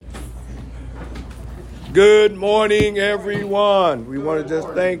Good morning, everyone. We want to just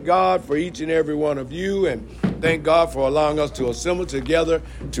thank God for each and every one of you, and thank God for allowing us to assemble together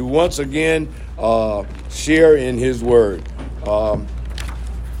to once again share in His Word. I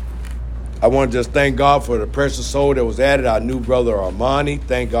want to just thank God for the precious soul that was added, our new brother Armani.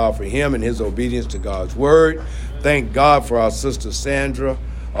 Thank God for him and his obedience to God's Word. Thank God for our sister Sandra.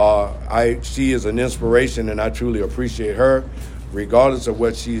 She is an inspiration, and I truly appreciate her. Regardless of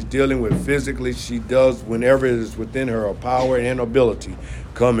what she's dealing with physically, she does, whenever it is within her power and ability,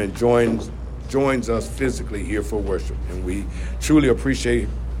 come and joins us physically here for worship. And we truly appreciate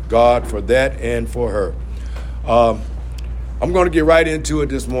God for that and for her. I'm going to get right into it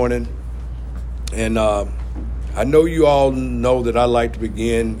this morning. And I know you all know that I like to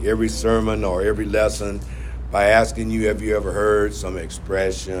begin every sermon or every lesson by asking you, have you ever heard some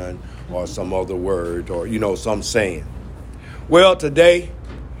expression or some other word or, some saying? Well, today,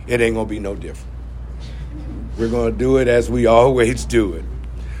 it ain't going to be no different. We're going to do it as we always do it.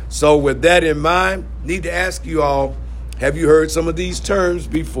 So with that in mind, need to ask you all, have you heard some of these terms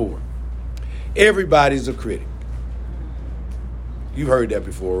before? Everybody's a critic. You've heard that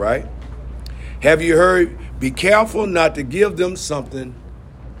before, right? Have you heard, be careful not to give them something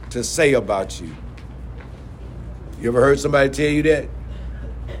to say about you? You ever heard somebody tell you that?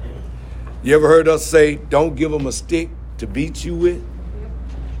 You ever heard us say, don't give them a stick to beat you with?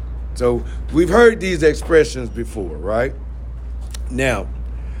 So we've heard these expressions before, right? Now,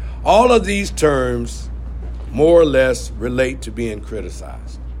 all of these terms more or less relate to being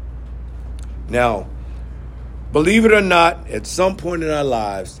criticized. Now, believe it or not, at some point in our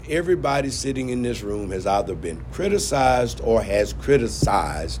lives, everybody sitting in this room has either been criticized or has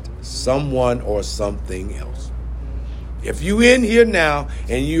criticized someone or something else. If you in here now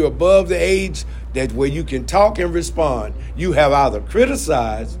and you're above the age that where you can talk and respond, you have either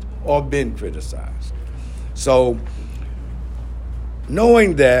criticized or been criticized. So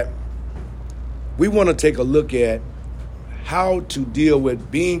knowing that, we want to take a look at how to deal with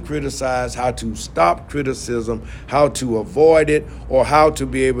being criticized, how to stop criticism, how to avoid it, or how to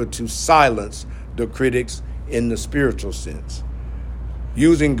be able to silence the critics in the spiritual sense,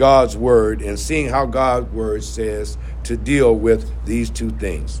 using God's word and seeing how God's word says to deal with these two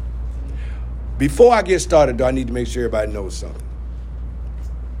things. Before I get started, though, I need to make sure everybody knows something.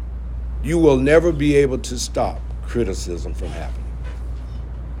 You will never be able to stop criticism from happening.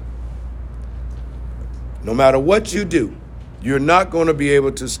 No matter what you do, you're not going to be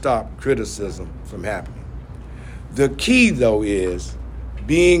able to stop criticism from happening. The key, though, is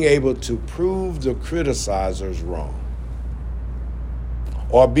being able to prove the criticizers wrong,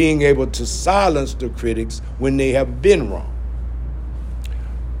 or being able to silence the critics when they have been wrong.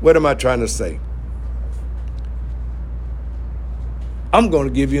 What am I trying to say? I'm going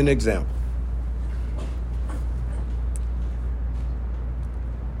to give you an example.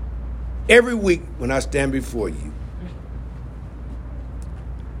 Every week when I stand before you,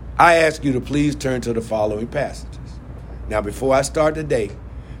 I ask you to please turn to the following passages. Now, before I start the day,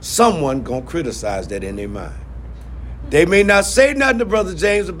 someone going to criticize that in their mind. They may not say nothing to Brother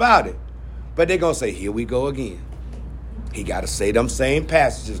James about it, but they're going to say, here we go again. He got to say them same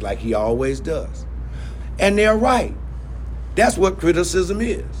passages like he always does. And they're right. That's what criticism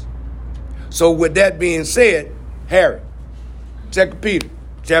is. So with that being said, Harry, 2 Peter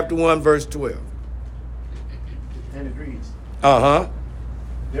chapter 1, verse 12. And it reads,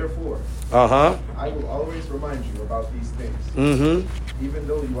 Therefore, I will always remind you about these things, even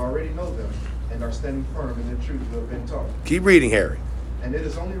though you already know them and are standing firm in the truth you have been taught. Keep reading, Harry. And it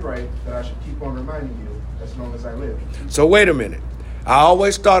is only right that I should keep on reminding you as long as I live. So wait a minute. I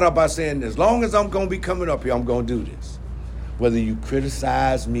always start out by saying, as long as I'm going to be coming up here, I'm going to do this, whether you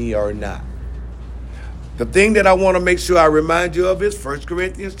criticize me or not. The thing that I want to make sure I remind you of is 1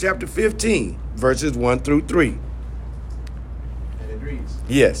 Corinthians chapter 15, verses 1 through 3. And it reads,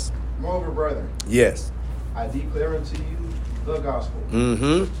 Yes. Moreover, brethren, yes, I declare unto you the gospel,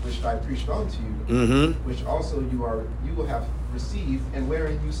 which I preached unto you, which also you will have received, and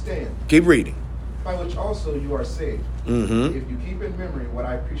wherein you stand. Keep reading. By which also you are saved, if you keep in memory what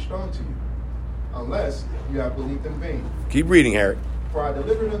I preached unto you, unless you have believed in vain. Keep reading, Harry. For I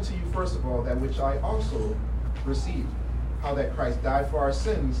delivered unto you first of all that which I also received, how that Christ died for our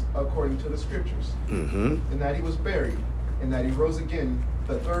sins according to the Scriptures, and that he was buried, and that he rose again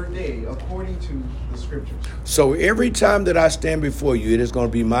the third day according to the Scriptures. So every time that I stand before you, it is going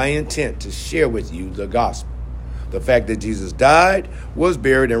to be my intent to share with you the gospel. The fact that Jesus died, was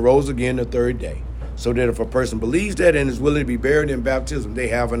buried, and rose again the third day. So that if a person believes that and is willing to be buried in baptism, they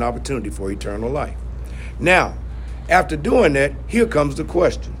have an opportunity for eternal life. Now, after doing that, here comes the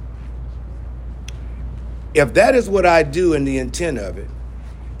question. If that is what I do and the intent of it,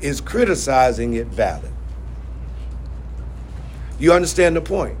 is criticizing it valid? You understand the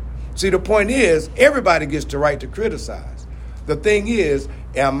point? See, the point is, everybody gets the right to criticize. The thing is,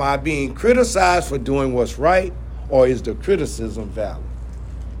 am I being criticized for doing what's right, or is the criticism valid?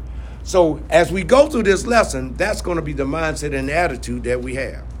 So as we go through this lesson, that's going to be the mindset and attitude that we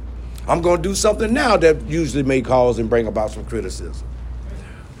have. I'm going to do something now that usually may cause and bring about some criticism.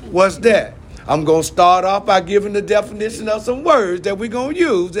 What's that? I'm going to start off by giving the definition of some words that we're going to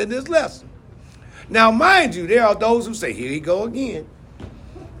use in this lesson. Now, mind you, there are those who say, here he go again.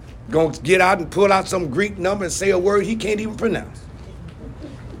 Going to get out and pull out some Greek number and say a word he can't even pronounce.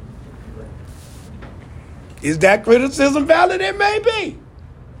 Is that criticism valid? It may be.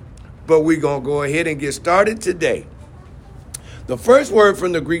 But we're going to go ahead and get started today. The first word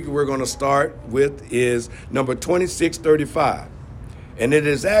from the Greek we're going to start with is number 2635. And it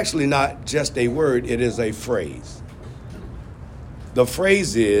is actually not just a word, it is a phrase. The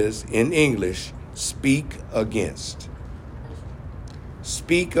phrase is, in English, speak against.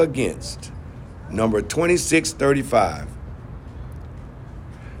 Speak against. Number 2635.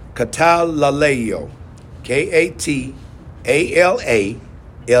 Katalaleo. K-A-T-A-L-A-L-E-O.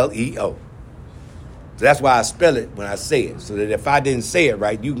 So that's why I spell it when I say it, so that if I didn't say it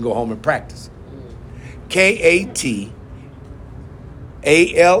right, you can go home and practice it. K-A-T-A-L-A-L-E-O.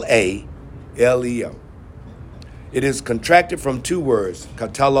 It is contracted from two words,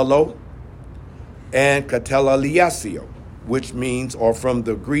 katalalo and katalaliasio, which means, or from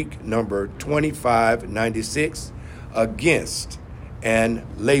the Greek number 2596, against, and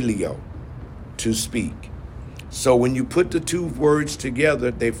laleo, to speak. So when you put the two words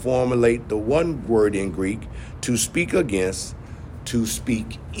together, they formulate the one word in Greek, to speak against, to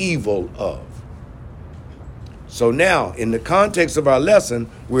speak evil of. So now, in the context of our lesson,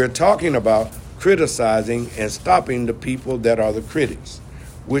 we're talking about criticizing and stopping the people that are the critics,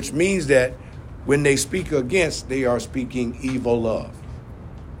 which means that when they speak against, they are speaking evil of.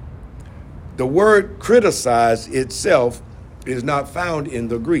 The word criticize itself is not found in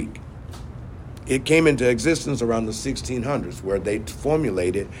the Greek. It came into existence around the 1600s, where they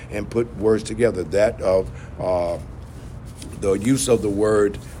formulated and put words together. That of the use of the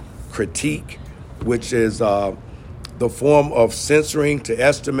word critique, which is the form of censoring, to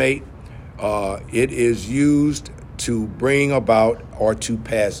estimate. It is used to bring about or to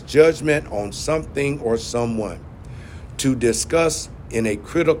pass judgment on something or someone, to discuss in a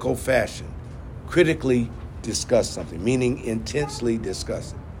critical fashion, critically discuss something, meaning intensely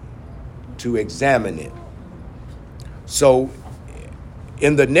discuss it, to examine it. So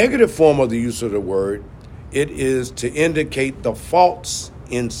in the negative form of the use of the word, it is to indicate the faults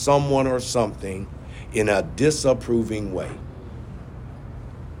in someone or something in a disapproving way.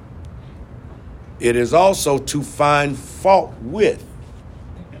 It is also to find fault with,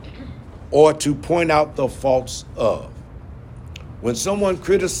 or to point out the faults of. When someone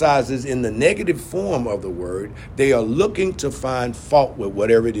criticizes in the negative form of the word, they are looking to find fault with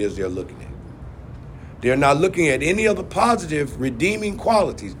whatever it is they're looking at. They're not looking at any of the positive, redeeming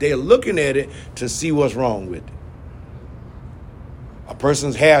qualities. They're looking at it to see what's wrong with it. A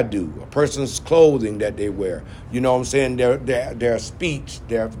person's hairdo, a person's clothing that they wear, you know what I'm saying, their speech,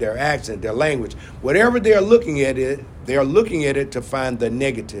 their accent, their language, whatever they're looking at it to find the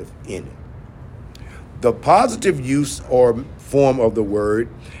negative in it. The positive use or form of the word,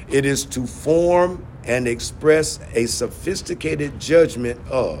 it is to form and express a sophisticated judgment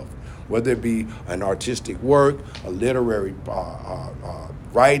of, whether it be an artistic work, a literary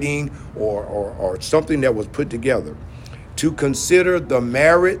writing, or something that was put together, to consider the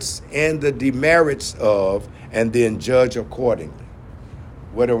merits and the demerits of, and then judge accordingly.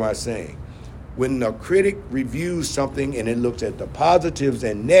 What am I saying? When a critic reviews something and it looks at the positives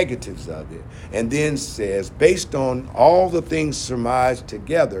and negatives of it, and then says, based on all the things surmised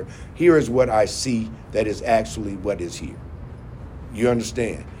together, here is what I see that is actually what is here. You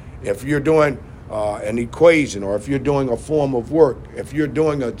understand? If you're doing an equation, or if you're doing a form of work, if you're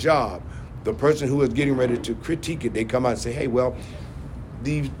doing a job, the person who is getting ready to critique it, they come out and say, hey, well,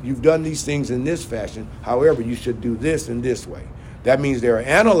 you've done these things in this fashion. However, you should do this in this way. That means they're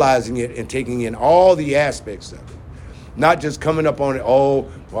analyzing it and taking in all the aspects of it. Not just coming up on it,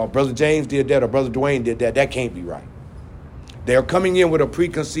 oh, well, Brother James did that or Brother Dwayne did that. That can't be right. They're coming in with a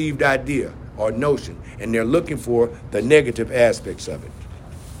preconceived idea or notion, and they're looking for the negative aspects of it.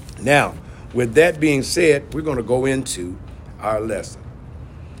 Now, with that being said, we're going to go into our lesson.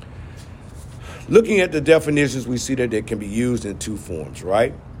 Looking at the definitions, we see that they can be used in two forms,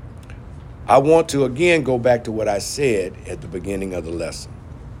 right? I want to again go back to what I said at the beginning of the lesson.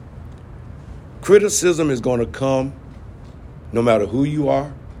 Criticism is going to come no matter who you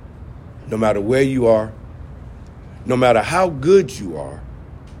are, no matter where you are, no matter how good you are,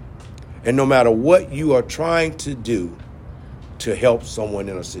 and no matter what you are trying to do to help someone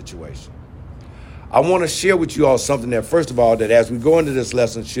in a situation. I want to share with you all something that, first of all, that as we go into this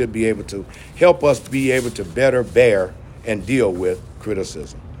lesson should be able to help us be able to better bear and deal with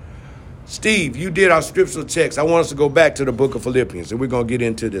criticism. Steve, you did our scriptural text. I want us to go back to the book of Philippians, and we're going to get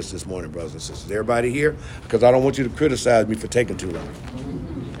into this morning, brothers and sisters. Everybody here? Because I don't want you to criticize me for taking too long.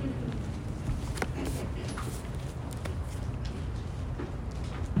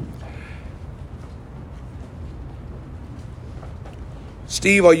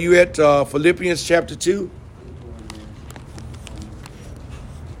 Steve, are you at Philippians chapter 2?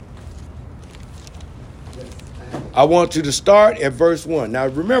 I want you to start at verse 1. Now,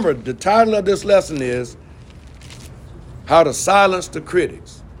 remember, the title of this lesson is How to Silence the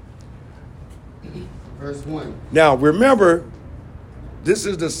Critics. Verse 1. Now, remember, this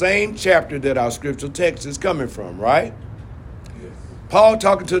is the same chapter that our scriptural text is coming from, right? Yes. Paul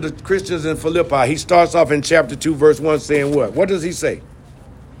talking to the Christians in Philippi, he starts off in chapter 2, verse 1, saying what? What does he say?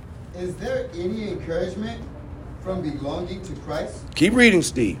 Is there any encouragement from belonging to Christ? Keep reading,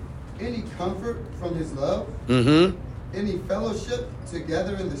 Steve. Any comfort from his love? Mm-hmm. Any fellowship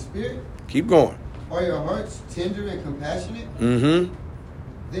together in the Spirit? Keep going. Are your hearts tender and compassionate? Mm-hmm.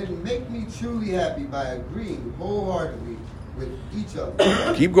 Then make me truly happy by agreeing wholeheartedly with each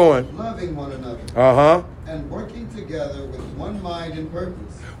other. Keep going. Loving one another. Uh-huh. And working together with one mind and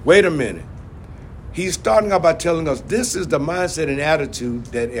purpose. Wait a minute. He's starting out by telling us this is the mindset and attitude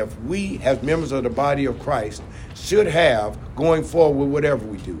that if we, as members of the body of Christ, should have going forward with whatever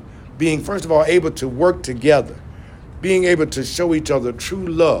we do. Being, first of all, able to work together. Being able to show each other true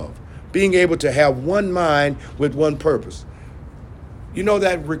love. Being able to have one mind with one purpose. You know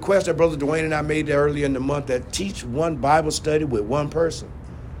that request that Brother Dwayne and I made earlier in the month that teach one Bible study with one person?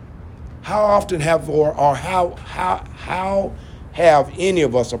 How often have, or how have any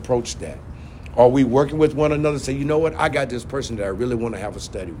of us approached that? Are we working with one another and say, you know what, I got this person that I really want to have a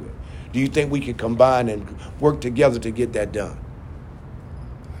study with. Do you think we can combine and work together to get that done?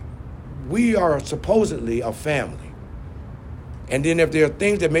 We are supposedly a family. And then if there are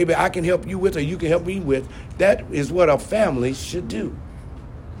things that maybe I can help you with or you can help me with, that is what a family should do.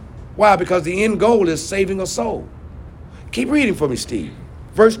 Why? Because the end goal is saving a soul. Keep reading for me, Steve.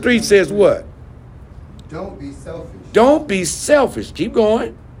 Verse 3 says what? Don't be selfish. Don't be selfish. Keep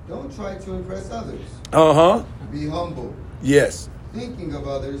going. Don't try to impress others. Uh-huh. Be humble. Yes. Thinking of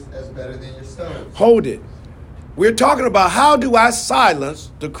others as better than yourselves. Hold it. We're talking about how do I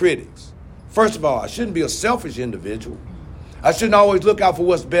silence the critics. First of all, I shouldn't be a selfish individual. I shouldn't always look out for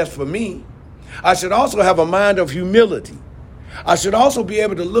what's best for me. I should also have a mind of humility. I should also be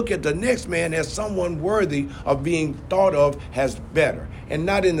able to look at the next man as someone worthy of being thought of as better. And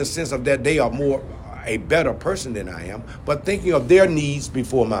not in the sense of that they are more a better person than I am, but thinking of their needs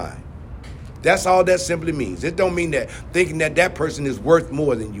before mine. That's all that simply means. It don't mean that thinking that that person is worth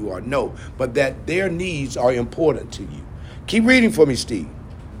more than you are. No, but that their needs are important to you. Keep reading for me, Steve.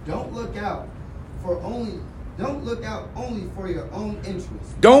 Don't look out only for your own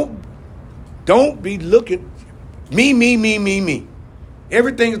interests. Don't be looking me.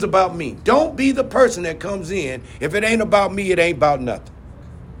 Everything is about me. Don't be the person that comes in. If it ain't about me, it ain't about nothing.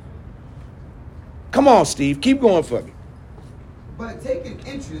 Come on, Steve. Keep going for me. But take an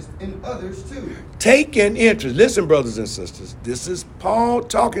interest in others too. Take an interest. Listen, brothers and sisters. This is Paul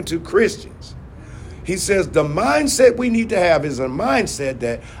talking to Christians. He says the mindset we need to have is a mindset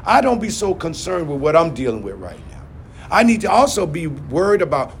that I don't be so concerned with what I'm dealing with right now. I need to also be worried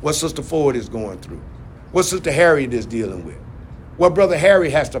about what Sister Ford is going through, what Sister Harriet is dealing with, what Brother Harry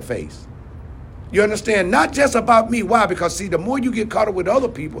has to face. You understand? Not just about me. Why? Because, see, the more you get caught up with other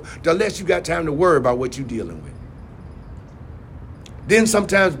people, the less you got time to worry about what you're dealing with. Then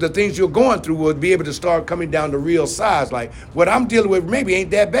sometimes the things you're going through will be able to start coming down to real size. Like, what I'm dealing with maybe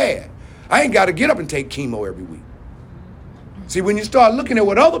ain't that bad. I ain't got to get up and take chemo every week. See, when you start looking at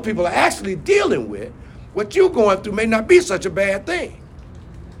what other people are actually dealing with, what you're going through may not be such a bad thing.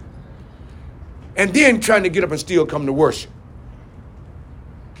 And then trying to get up and still come to worship.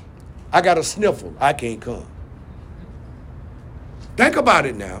 I got a sniffle. I can't come. Think about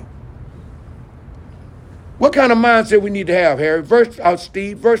it now. What kind of mindset we need to have, Harry?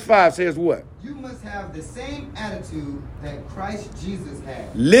 Steve, verse 5 says what? You must have the same attitude that Christ Jesus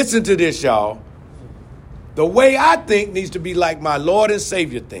had. Listen to this, y'all. The way I think needs to be like my Lord and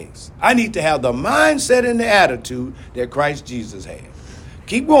Savior thinks. I need to have the mindset and the attitude that Christ Jesus had.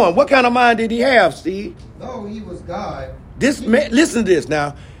 Keep going. What kind of mind did he have, Steve? Though he was God. Listen to this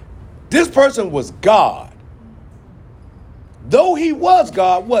now. This person was God. Though he was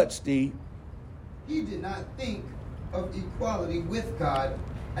God, what, Steve? He did not think of equality with God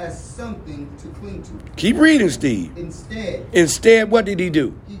as something to cling to. Keep reading, Steve. Instead, what did he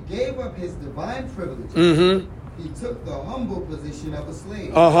do? He gave up his divine privileges. Mm-hmm. He took the humble position of a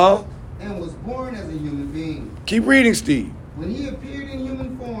slave. Uh-huh. And was born as a human being. Keep reading, Steve. When he appeared in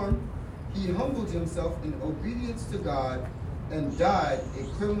human form, he humbled himself in obedience to God and died a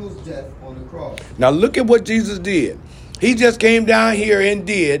criminal's death on the cross. Now look at what Jesus did. He just came down here and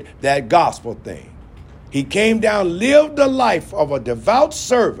did that gospel thing. He came down, lived the life of a devout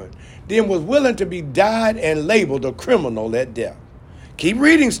servant, then was willing to be died and labeled a criminal at death. Keep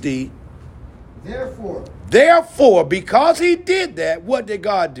reading, Steve. Therefore, because he did that, what did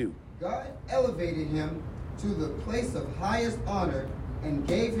God do? God elevated him to the place of highest honor and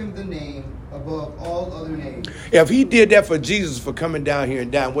gave him the name above all other names. If he did that for Jesus for coming down here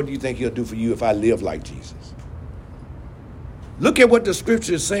and dying, what do you think he'll do for you if I live like Jesus? Look at what the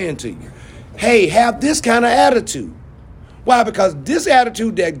scripture is saying to you. Hey, have this kind of attitude. Why? Because this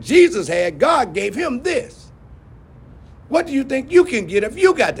attitude that Jesus had, God gave him this. What do you think you can get if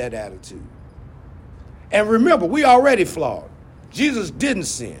you got that attitude? And remember, we already flawed. Jesus didn't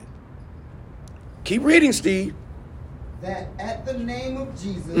sin. Keep reading, Steve. That at the name of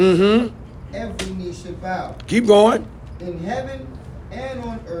Jesus, every knee should bow. Keep going. In heaven and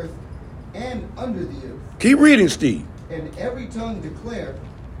on earth and under the earth. Keep reading, Steve. And every tongue declare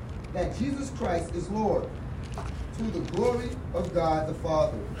that Jesus Christ is Lord, to the glory of God the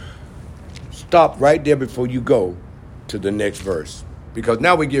Father. Stop right there before you go to the next verse, because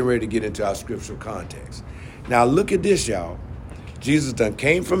now we're getting ready to get into our scriptural context. Now look at this, y'all. Jesus done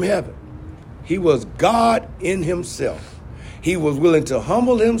came from heaven. He was God in himself. He was willing to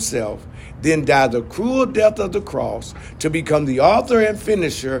humble himself, then die the cruel death of the cross to become the author and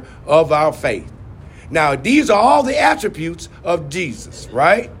finisher of our faith. Now, these are all the attributes of Jesus,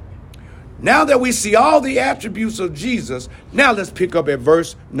 right? Now that we see all the attributes of Jesus, now let's pick up at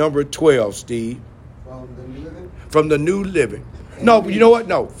verse number 12, Steve. From the New Living? From the New Living. No, you know what?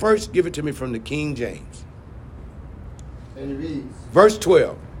 No, first give it to me from the King James. And it reads. Verse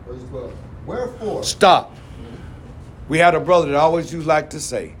 12. Verse 12. Wherefore. Stop. We had a brother that always used like to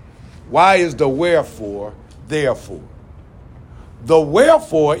say, why is the wherefore therefore? The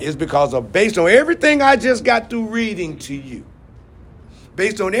wherefore is because of based on everything I just got through reading to you.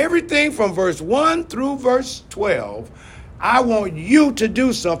 Based on everything from verse 1 through verse 12, I want you to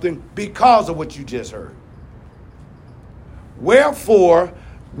do something because of what you just heard. Wherefore,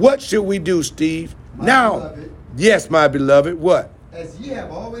 what should we do, Steve? Beloved, yes, my beloved, what? As ye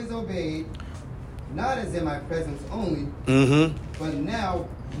have always obeyed, not as in my presence only, but now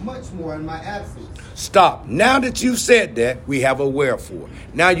much more in my absence. Stop. Now that you've said that, we have a wherefore.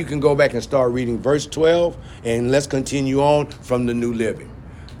 Now you can go back and start reading verse 12, and let's continue on from the New Living.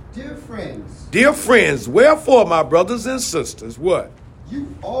 Dear friends, wherefore, my brothers and sisters, what?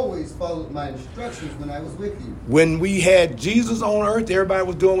 You always followed my instructions when I was with you. When we had Jesus on earth, everybody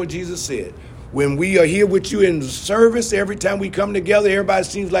was doing what Jesus said. When we are here with you in the service, every time we come together, everybody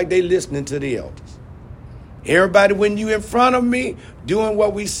seems like they listening to the elders. Everybody, when you in front of me, doing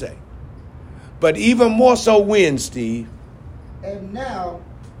what we say. But even more so when, Steve? And now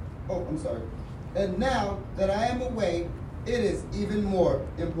that I am away, it is even more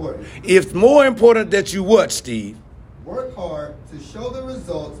important. It's more important that you what, Steve? Work hard to show the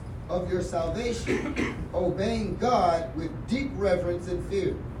results of your salvation, obeying God with deep reverence and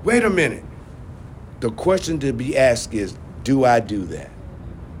fear. Wait a minute. The question to be asked is, do I do that?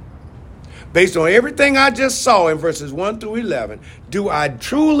 Based on everything I just saw in verses 1 through 11, do I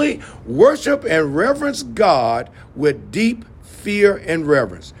truly worship and reverence God with deep fear and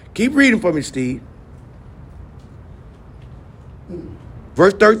reverence? Keep reading for me, Steve.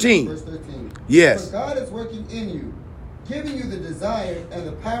 Verse 13. Verse 13. Yes. For God is working in you, giving you the desire and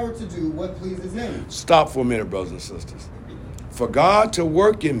the power to do what pleases him. Stop for a minute, brothers and sisters. For God to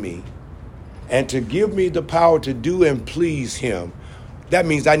work in me and to give me the power to do and please him, that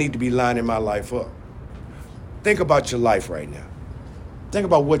means I need to be lining my life up. Think about your life right now. Think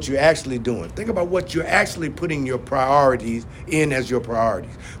about what you're actually doing. Think about what you're actually putting your priorities in as your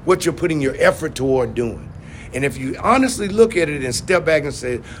priorities, what you're putting your effort toward doing. And if you honestly look at it and step back and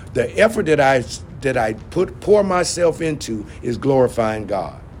say, the effort that I pour myself into is glorifying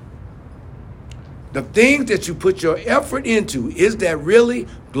God. The things that you put your effort into, is that really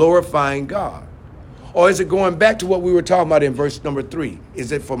glorifying God? Or is it going back to what we were talking about in verse number 3?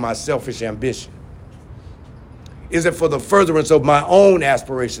 Is it for my selfish ambition? Is it for the furtherance of my own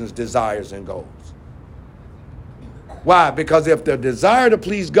aspirations, desires, and goals? Why? Because if the desire to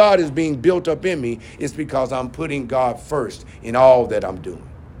please God is being built up in me, it's because I'm putting God first in all that I'm doing.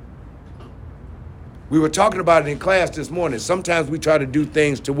 We were talking about it in class this morning. Sometimes we try to do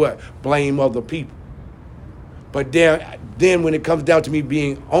things to what? Blame other people. But then when it comes down to me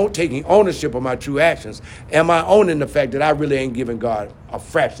taking ownership of my true actions, am I owning the fact that I really ain't giving God a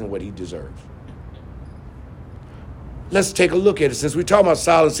fraction of what he deserves? Let's take a look at it. Since we're talking about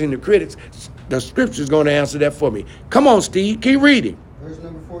silencing the critics, the scripture is going to answer that for me. Come on, Steve, keep reading. Verse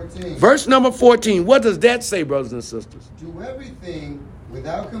number 14. Verse number 14. What does that say, brothers and sisters? Do everything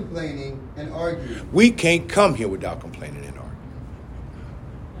without complaining and arguing. We can't come here without complaining and arguing.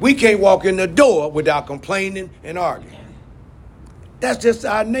 We can't walk in the door without complaining and arguing. That's just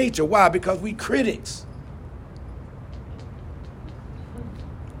our nature. Why? Because we critics.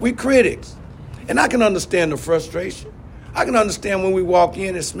 We critics. And I can understand the frustration. I can understand when we walk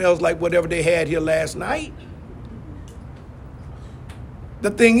in, it smells like whatever they had here last night. The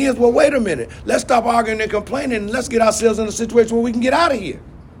thing is, well, wait a minute. Let's stop arguing and complaining and let's get ourselves in a situation where we can get out of here.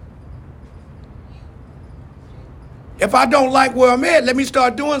 If I don't like where I'm at, let me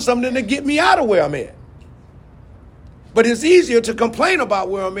start doing something to get me out of where I'm at. But it's easier to complain about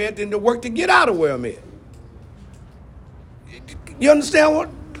where I'm at than to work to get out of where I'm at. You understand what?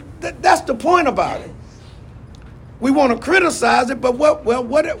 That's the point about it. We want to criticize it, but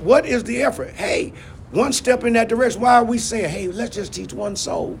what is the effort? Hey, one step in that direction. Why are we saying, hey, let's just teach one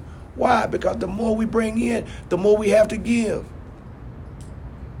soul? Why? Because the more we bring in, the more we have to give.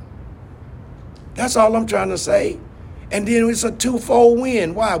 That's all I'm trying to say. And then it's a twofold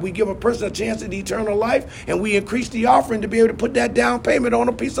win. Why? We give a person a chance at eternal life, and we increase the offering to be able to put that down payment on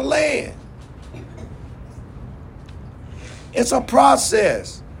a piece of land. It's a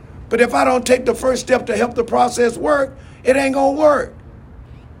process. But if I don't take the first step to help the process work, it ain't going to work.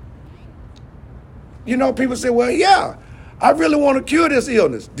 You know, people say, well, yeah, I really want to cure this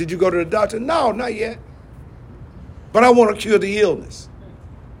illness. Did you go to the doctor? No, not yet. But I want to cure the illness.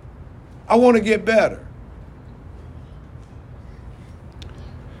 I want to get better.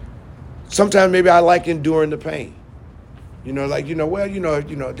 Sometimes maybe I like enduring the pain. You know, like,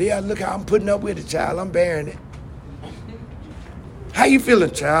 yeah, look how I'm putting up with it, child. I'm bearing it. How you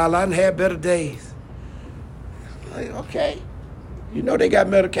feeling, child? I done had better days. Like, okay. You know they got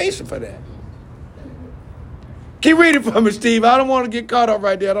medication for that. Keep reading for me, Steve. I don't want to get caught up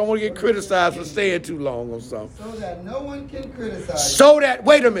right there. I don't want to get criticized for staying too long or something. So that no one can criticize.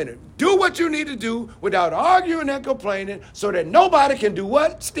 Wait a minute. Do what you need to do without arguing and complaining so that nobody can do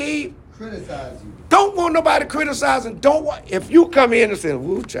what, Steve? Criticize you. Don't want nobody criticizing. If you come in and say,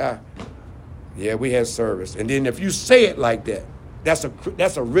 woo, child, yeah, we had service. And then if you say it like that, that's a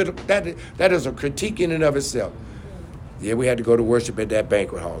that is a critique in and of itself. Yeah, we had to go to worship at that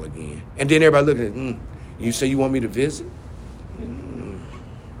banquet hall again. And then everybody looking at you say you want me to visit?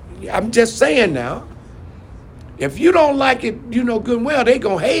 Yeah, I'm just saying now. If you don't like it, good and well, they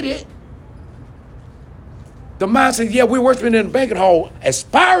going to hate it. The mind says, yeah, we're worshiping in the banquet hall,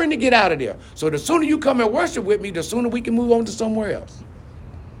 aspiring to get out of there. So the sooner you come and worship with me, the sooner we can move on to somewhere else.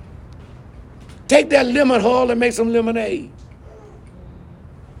 Take that lemon hull and make some lemonade.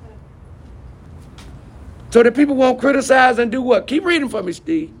 So that people won't criticize and do what? Keep reading for me,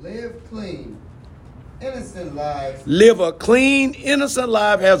 Steve. Live clean, innocent lives. Live a clean, innocent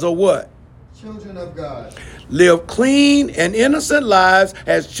life as a what? Children of God. Live clean and innocent lives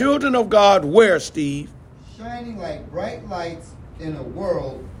as children of God where, Steve? Shining like bright lights in a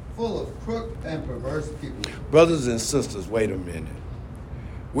world full of crooked and perverse people. Brothers and sisters, wait a minute.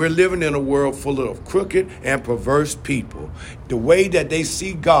 We're living in a world full of crooked and perverse people. The way that they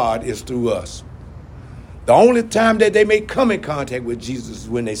see God is through us. The only time that they may come in contact with Jesus is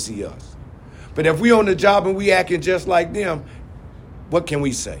when they see us. But if we on the job and we acting just like them, what can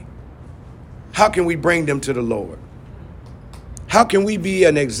we say? How can we bring them to the Lord? How can we be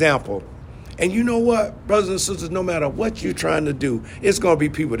an example? And you know what, brothers and sisters, no matter what you're trying to do, it's going to be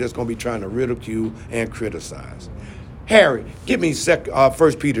people that's going to be trying to ridicule and criticize. Harry, give me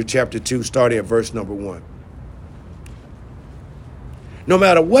 1 Peter chapter 2, starting at verse number 1. No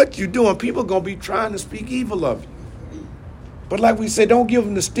matter what you're doing, people are going to be trying to speak evil of you. But like we said, don't give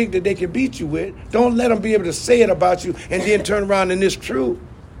them the stick that they can beat you with. Don't let them be able to say it about you and then turn around and it's true.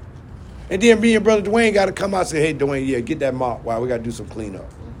 And then me and Brother Dwayne got to come out and say, hey, Dwayne, yeah, get that mop. Wow, we got to do some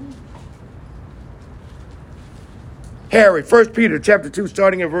cleanup. Harry, 1 Peter chapter 2,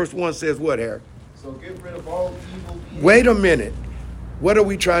 starting at verse 1 says what, Harry? So get rid of all evil behavior. Wait a minute. What are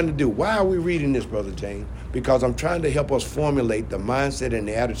we trying to do? Why are we reading this, Brother James? Because I'm trying to help us formulate the mindset and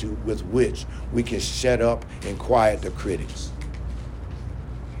the attitude with which we can shut up and quiet the critics.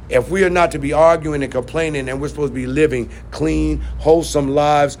 If we are not to be arguing and complaining, and we're supposed to be living clean, wholesome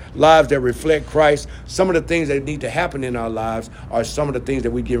lives that reflect Christ, some of the things that need to happen in our lives are some of the things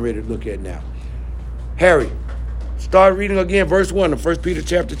that we get ready to look at now. Harry, start reading again, verse 1 of 1 Peter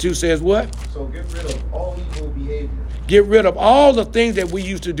chapter 2 says what? So get rid of all evil behavior. Get rid of all the things that we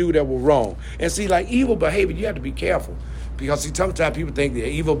used to do that were wrong. And see, like evil behavior, you have to be careful. Because see, sometimes people think that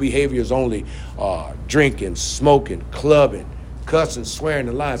evil behavior is only drinking, smoking, clubbing, cussing, swearing,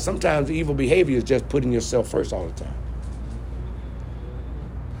 and lying. Sometimes evil behavior is just putting yourself first all the time.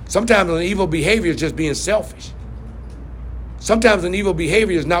 Sometimes an evil behavior is just being selfish. Sometimes an evil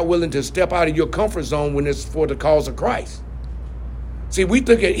behavior is not willing to step out of your comfort zone when it's for the cause of Christ. See, we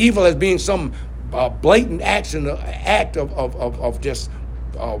think of evil as being some blatant act of just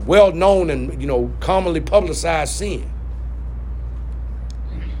well-known and commonly publicized sin.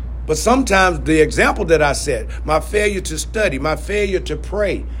 But sometimes the example that I set, my failure to study, my failure to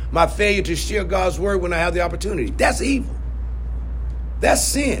pray, my failure to share God's word when I have the opportunity, that's evil. That's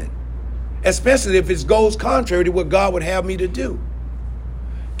sin. Especially if it goes contrary to what God would have me to do.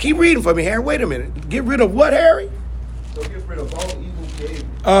 Keep reading for me, Harry. Wait a minute. Get rid of what, Harry? So get rid of all evil behavior.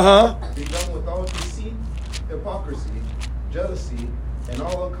 Be done with all deceit, hypocrisy, jealousy, and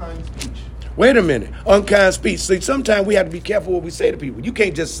all unkind speech. Wait a minute. Unkind speech. See, sometimes we have to be careful what we say to people. You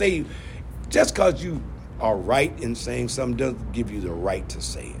can't just say, just because you are right in saying something doesn't give you the right to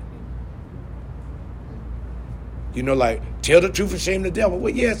say it. Like, tell the truth and shame the devil.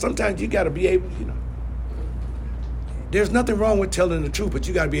 Well, yeah, sometimes you got to be able, There's nothing wrong with telling the truth, but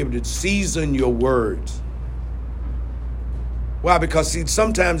you got to be able to season your words. Why? Because, see,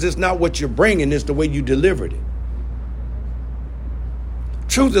 sometimes it's not what you're bringing, it's the way you delivered it.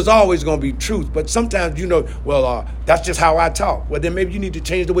 Truth is always going to be truth, but sometimes, that's just how I talk. Well, then maybe you need to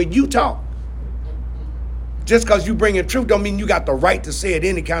change the way you talk. Just because you bring in truth don't mean you got the right to say it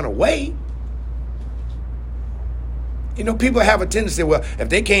any kind of way. People have a tendency, well, if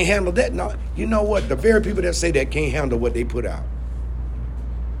they can't handle that, no, you know what? The very people that say that can't handle what they put out.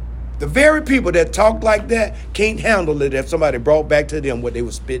 The very people that talk like that can't handle it if somebody brought back to them what they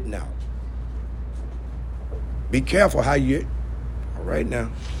were spitting out. Be careful how you, all right now,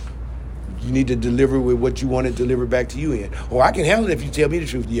 you need to deliver with what you want to deliver back to you in. Oh, I can handle it if you tell me the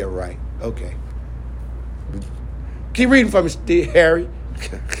truth. Yeah, right. Okay. Keep reading for me, Harry.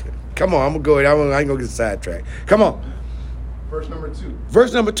 Come on, I'm going to go. I ain't going to get sidetracked. Come on. Verse number 2.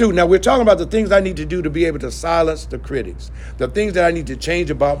 Verse number 2. Now, we're talking about the things I need to do to be able to silence the critics. The things that I need to change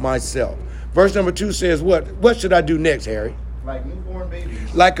about myself. Verse number 2 says what? What should I do next, Harry? Like newborn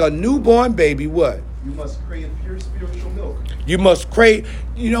babies. Like a newborn baby, what? You must crave pure spiritual milk. You must crave.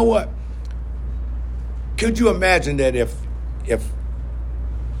 You know what? Could you imagine that if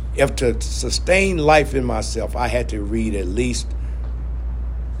to sustain life in myself, I had to read at least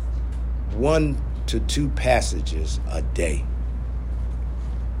 1 to 2 passages a day?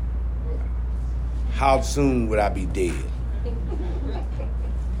 How soon would I be dead?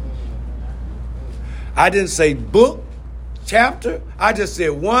 I didn't say book, chapter. I just said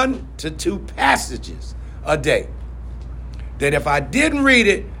 1 to 2 passages a day. That if I didn't read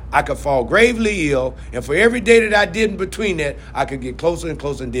it, I could fall gravely ill. And for every day that I did in between that, I could get closer and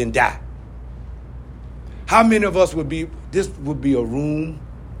closer and then die. How many of us this would be a room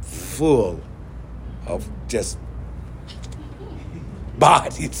full of just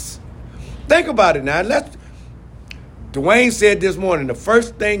bodies. Think about it now. Dwayne said this morning, the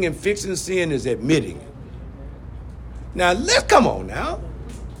first thing in fixing sin is admitting it. Now, come on now.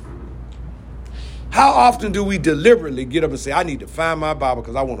 How often do we deliberately get up and say, I need to find my Bible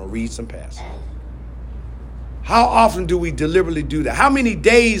because I want to read some passages? How often do we deliberately do that? How many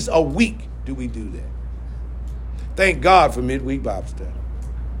days a week do we do that? Thank God for midweek Bible study.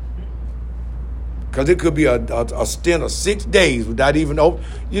 Because it could be a stint of 6 days without even open.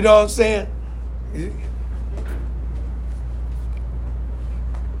 You know what I'm saying?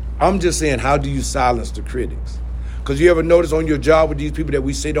 I'm just saying, how do you silence the critics? Because you ever notice on your job with these people that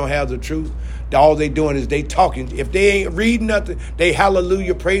we say don't have the truth, all they doing is they talking. If they ain't reading nothing, they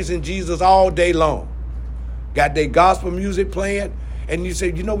hallelujah praising Jesus all day long. Got their gospel music playing, and you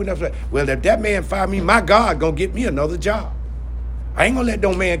say, well, if that man fired me, my God gonna get me another job. I ain't gonna let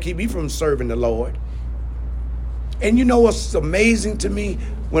no man keep me from serving the Lord. And you know what's amazing to me?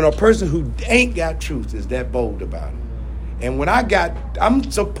 When a person who ain't got truth is that bold about it. And when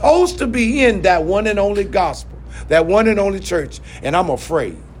I'm supposed to be in that one and only gospel, that one and only church, and I'm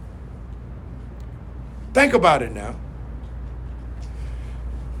afraid. Think about it now.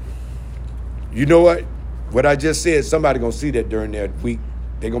 You know what? What I just said, somebody going to see that during their week.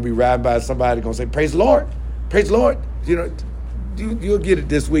 They're going to be riding by somebody going to say, praise the Lord. Praise the Lord. You You'll get it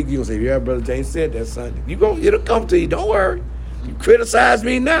this week. You'll say, yeah, Brother James said that Sunday. It'll come to you. Don't worry. You criticize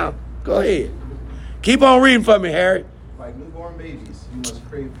me now. Go ahead. Keep on reading for me, Harry. Like newborn babies, you must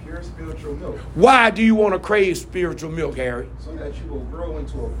crave pure spiritual milk. Why do you want to crave spiritual milk, Harry? So that you will grow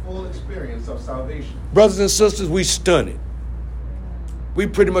into a full experience of salvation. Brothers and sisters, we stunted. We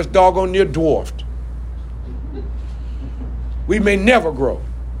pretty much doggone near dwarfed. We may never grow.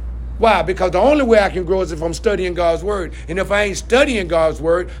 Why? Because the only way I can grow is if I'm studying God's word. And if I ain't studying God's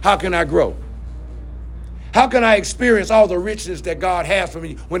word, how can I grow? How can I experience all the richness that God has for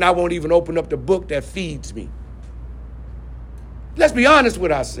me when I won't even open up the book that feeds me? Let's be honest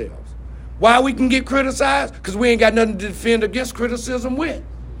with ourselves. Why we can get criticized? Because we ain't got nothing to defend against criticism with.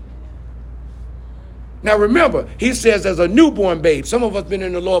 Now remember, he says as a newborn babe. Some of us been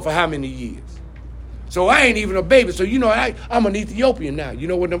in the Lord for how many years? So I ain't even a baby. So, I'm an Ethiopian now. You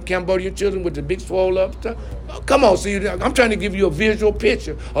know what them Cambodian children with the big swole up stuff? Oh, come on, see, I'm trying to give you a visual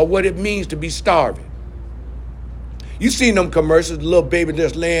picture of what it means to be starving. You seen them commercials, the little baby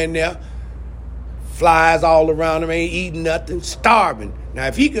just laying there, flies all around him, ain't eating nothing, starving. Now,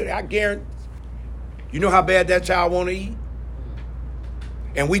 if he could, I guarantee, you know how bad that child want to eat?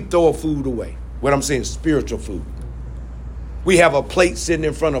 And we throw food away. What I'm saying, spiritual food. We have a plate sitting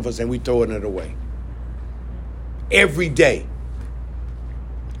in front of us and we throwing it away. Every day.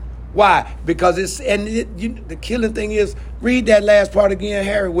 Why? Because the killing thing is, read that last part again,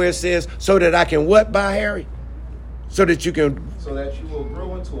 Harry, where it says, so that I can what by Harry? So that you will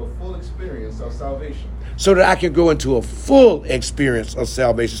grow into a full experience of salvation. So that I can go into a full experience of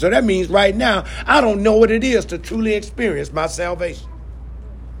salvation. So that means right now, I don't know what it is to truly experience my salvation.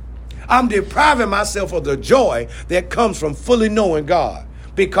 I'm depriving myself of the joy that comes from fully knowing God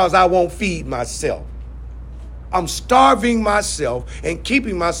because I won't feed myself. I'm starving myself and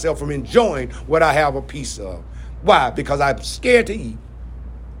keeping myself from enjoying what I have a piece of. Why? Because I'm scared to eat.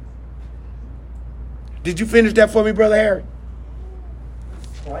 Did you finish that for me, Brother Harry?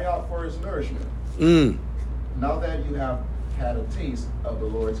 Cry out for his nourishment. Now that you have had a taste of the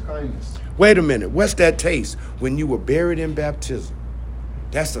Lord's kindness. Wait a minute. What's that taste? When you were buried in baptism.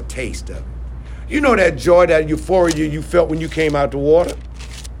 That's a taste of it. You know that joy, that euphoria you felt when you came out the water?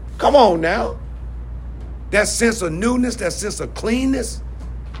 Come on now. That sense of newness, that sense of cleanness,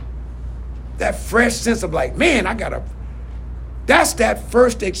 that fresh sense of like, man, that's that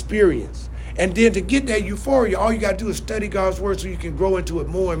first experience. And then to get that euphoria, all you got to do is study God's word so you can grow into it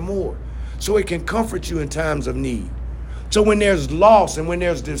more and more. So it can comfort you in times of need. So when there's loss and when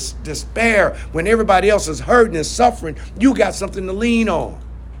there's despair, when everybody else is hurting and suffering, you got something to lean on.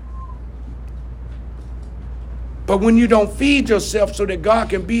 But when you don't feed yourself so that God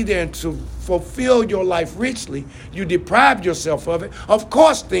can be there and to fulfill your life richly, you deprive yourself of it. Of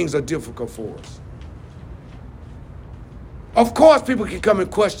course things are difficult for us. Of course people can come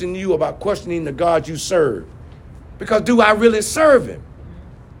and question you about questioning the God you serve. Because do I really serve him?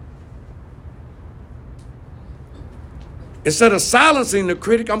 Instead of silencing the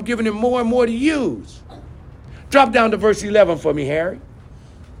critic, I'm giving him more and more to use. Drop down to verse 11 for me, Harry.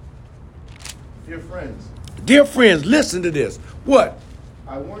 Dear friends, listen to this. What?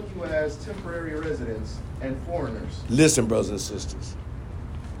 I warn you as temporary residents and foreigners. Listen, brothers and sisters.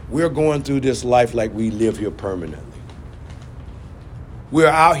 We're going through this life like we live here permanently. We're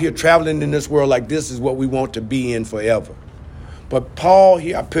out here traveling in this world like this is what we want to be in forever. But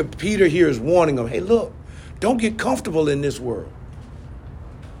Peter here is warning them, hey, look, don't get comfortable in this world.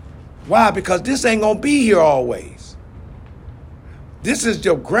 Why? Because this ain't going to be here always. This is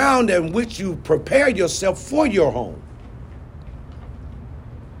the ground in which you prepare yourself for your home.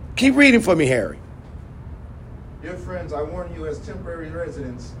 Keep reading for me, Harry. Dear friends, I warn you as temporary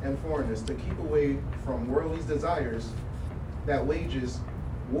residents and foreigners to keep away from worldly desires that wages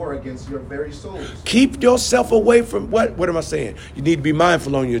war against your very souls. Keep yourself away from what am I saying? You need to be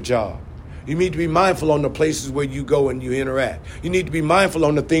mindful on your job. You need to be mindful on the places where you go and you interact. You need to be mindful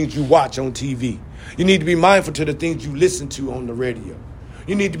on the things you watch on TV. You need to be mindful to the things you listen to on the radio.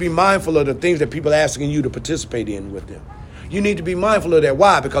 You need to be mindful of the things that people are asking you to participate in with them. You need to be mindful of that.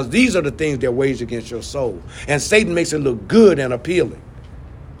 Why? Because these are the things that wage against your soul. And Satan makes it look good and appealing.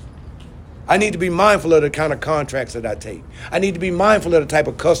 I need to be mindful of the kind of contracts that I take. I need to be mindful of the type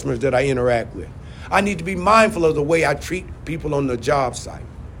of customers that I interact with. I need to be mindful of the way I treat people on the job site.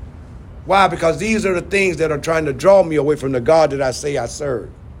 Why? Because these are the things that are trying to draw me away from the God that I say I serve.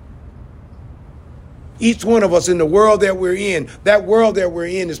 Each one of us in the world that we're in, that world that we're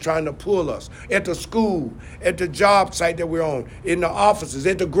in is trying to pull us. At the school, at the job site that we're on, in the offices,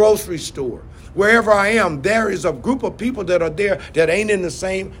 at the grocery store. Wherever I am, there is a group of people that are there that ain't in the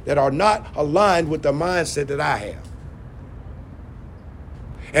same, that are not aligned with the mindset that I have.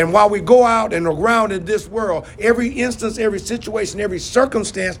 And while we go out and around in this world, every instance, every situation, every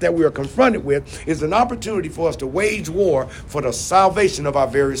circumstance that we are confronted with is an opportunity for us to wage war for the salvation of our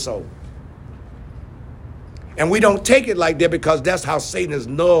very soul. And we don't take it like that because that's how Satan has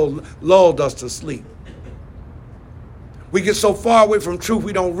lulled us to sleep. We get so far away from truth,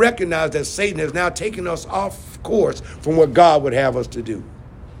 we don't recognize that Satan has now taken us off course from what God would have us to do.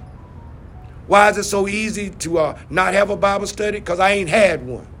 Why is it so easy to not have a Bible study? Because I ain't had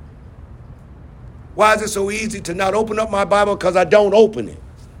one. Why is it so easy to not open up my Bible? Because I don't open it.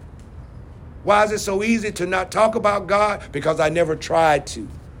 Why is it so easy to not talk about God? Because I never tried to.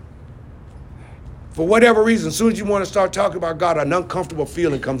 For whatever reason, as soon as you want to start talking about God, an uncomfortable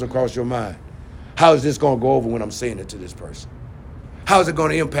feeling comes across your mind. How is this going to go over when I'm saying it to this person? How is it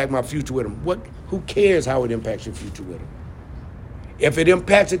going to impact my future with them? Who cares how it impacts your future with them? If it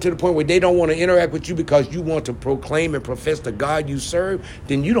impacts it to the point where they don't want to interact with you because you want to proclaim and profess the God you serve,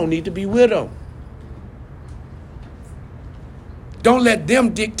 then you don't need to be with them. Don't let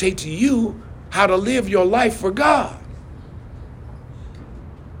them dictate to you how to live your life for God.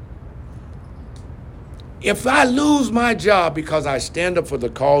 If I lose my job because I stand up for the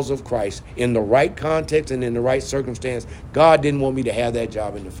cause of Christ in the right context and in the right circumstance, God didn't want me to have that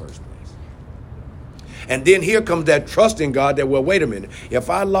job in the first place. And then here comes that trust in God that, well, wait a minute. If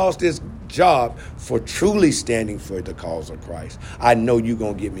I lost this job for truly standing for the cause of Christ, I know you're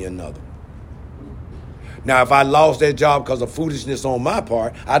going to give me another. Now, if I lost that job because of foolishness on my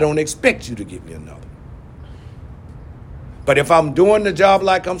part, I don't expect you to give me another. But if I'm doing the job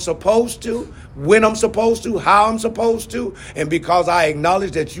like I'm supposed to, when I'm supposed to, how I'm supposed to, and because I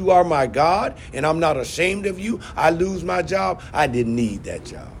acknowledge that you are my God and I'm not ashamed of you, I lose my job, I didn't need that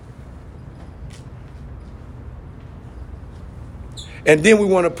job. And then we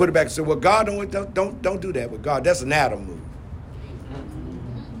want to put it back and say, well, God, don't do that with God. That's an Adam move.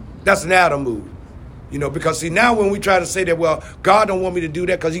 That's an Adam move. You know, because see, now when we try to say that, well, God don't want me to do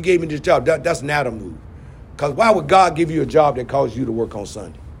that because he gave me this job, that's an Adam move. Because why would God give you a job that calls you to work on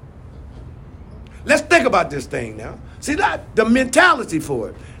Sunday? Let's think about this thing now. See, that the mentality for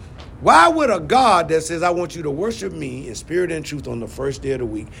it. Why would a God that says, I want you to worship me in spirit and truth on the first day of the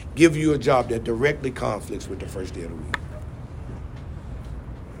week, give you a job that directly conflicts with the first day of the week?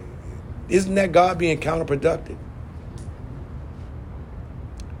 Isn't that God being counterproductive?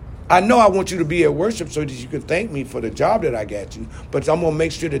 I know I want you to be at worship so that you can thank me for the job that I got you, but I'm going to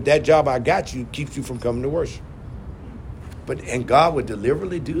make sure that job I got you keeps you from coming to worship. And God would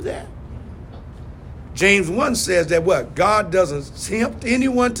deliberately do that? James 1 says that what? God doesn't tempt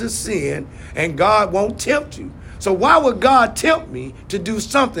anyone to sin, and God won't tempt you. So why would God tempt me to do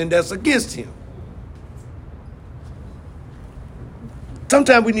something that's against him?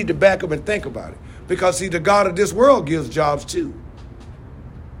 Sometimes we need to back up and think about it. Because, see, the God of this world gives jobs too.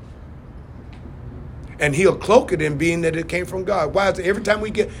 And he'll cloak it in being that it came from God. Why is it every time we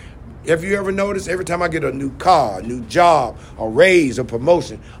get, have you ever noticed, every time I get a new car, a new job, a raise, a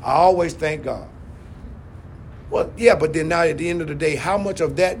promotion, I always thank God. Well, yeah, but then now at the end of the day, how much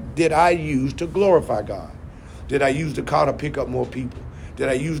of that did I use to glorify God? Did I use the car to pick up more people? Did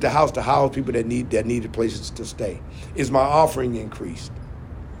I use the house to house people that needed places to stay? Is my offering increased?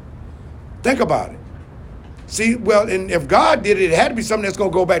 Think about it. See, well, and if God did it, it had to be something that's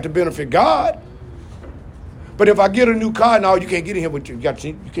going to go back to benefit God. But if I get a new car, no, you can't get in here with you. You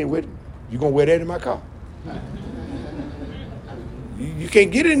can't wear it. You're going to wear that in my car. you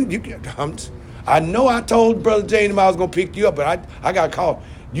can't get in. I know I told Brother James I was going to pick you up, but I got a call.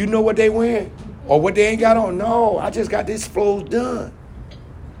 You know what they wearing? Or what they ain't got on? No, I just got this flows done.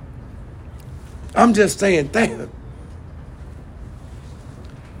 I'm just saying, damn.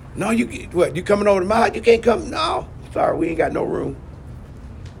 No, you coming over to mine? You can't come? No, sorry, we ain't got no room.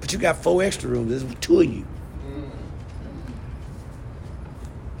 But you got 4 extra rooms. There's 2 of you.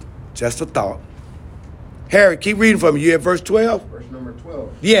 Just a thought. Harry, keep reading for me. You at verse 12? Verse number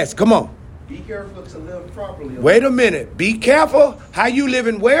 12. Yes, come on. Be careful to live properly. Wait a minute. Be careful. How you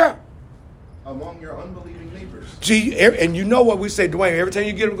living where? Among your unbelieving neighbors. See, and you know what we say, Dwayne, every time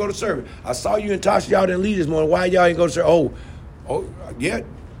you get them, go to service. I saw you and Tasha, y'all didn't leave this morning. Why y'all ain't go to service? Oh, yeah.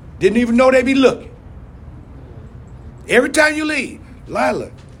 Didn't even know they be looking. Every time you leave.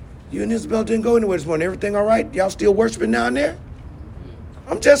 Lila, you and Isabel didn't go anywhere this morning. Everything all right? Y'all still worshiping down there?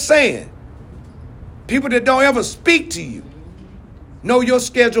 I'm just saying. People that don't ever speak to you know your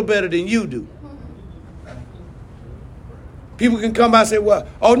schedule better than you do. People can come out and say, well,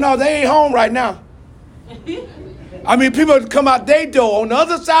 oh, no, they ain't home right now. I mean, people come out their door on the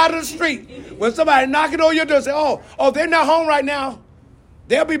other side of the street. When somebody knocking on your door and say, oh, they're not home right now.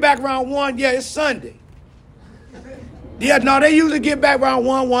 They'll be back around 1. Yeah, it's Sunday. Yeah, no, they usually get back around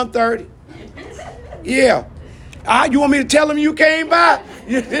 1:30. Yeah. You want me to tell them you came by?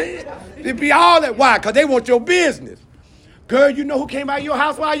 It'd be all that. Why? Because they want your business. Girl, you know who came by your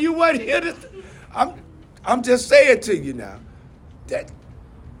house while you weren't here? I'm just saying to you now that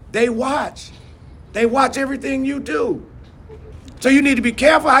they watch. They watch everything you do. So you need to be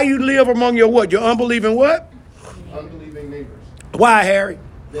careful how you live among your what? Your unbelieving what? Unbelieving neighbors. Why, Harry?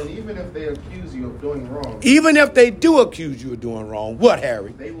 Then even if they accuse you of doing wrong. Even if they do accuse you of doing wrong, what,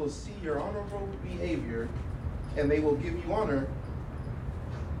 Harry? They will see your honorable behavior, and they will give you honor,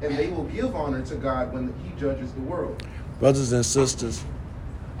 and they will give honor to God when he judges the world. Brothers and sisters,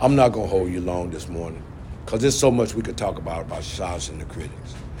 I'm not going to hold you long this morning because there's so much we could talk about shots and the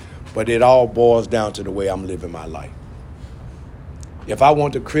critics. But it all boils down to the way I'm living my life. If I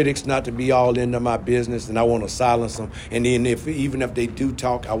want the critics not to be all into my business and I want to silence them, and then even if they do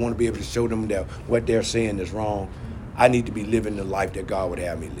talk, I want to be able to show them that what they're saying is wrong, I need to be living the life that God would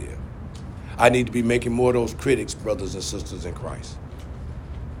have me live. I need to be making more of those critics, brothers and sisters in Christ.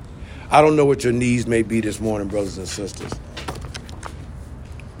 I don't know what your needs may be this morning, brothers and sisters.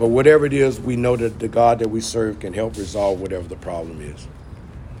 But whatever it is, we know that the God that we serve can help resolve whatever the problem is.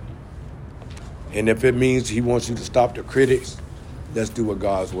 And if it means he wants you to stop the critics, let's do what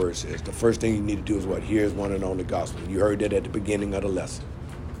God's word says. The first thing you need to do is what? Hear his one and only gospel. You heard that at the beginning of the lesson.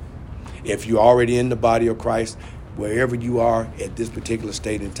 If you're already in the body of Christ, wherever you are at this particular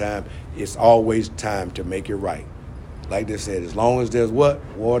state in time, it's always time to make it right. Like they said, as long as there's what?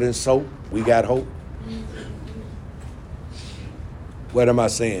 Water and soap, we got hope. What am I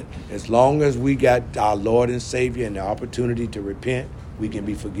saying? As long as we got our Lord and Savior and the opportunity to repent, we can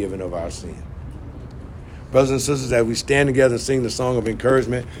be forgiven of our sin. Brothers and sisters, as we stand together and sing the song of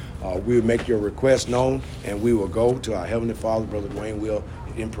encouragement, we will make your request known, and we will go to our Heavenly Father, Brother Dwayne Will,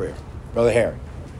 in prayer. Brother Harry.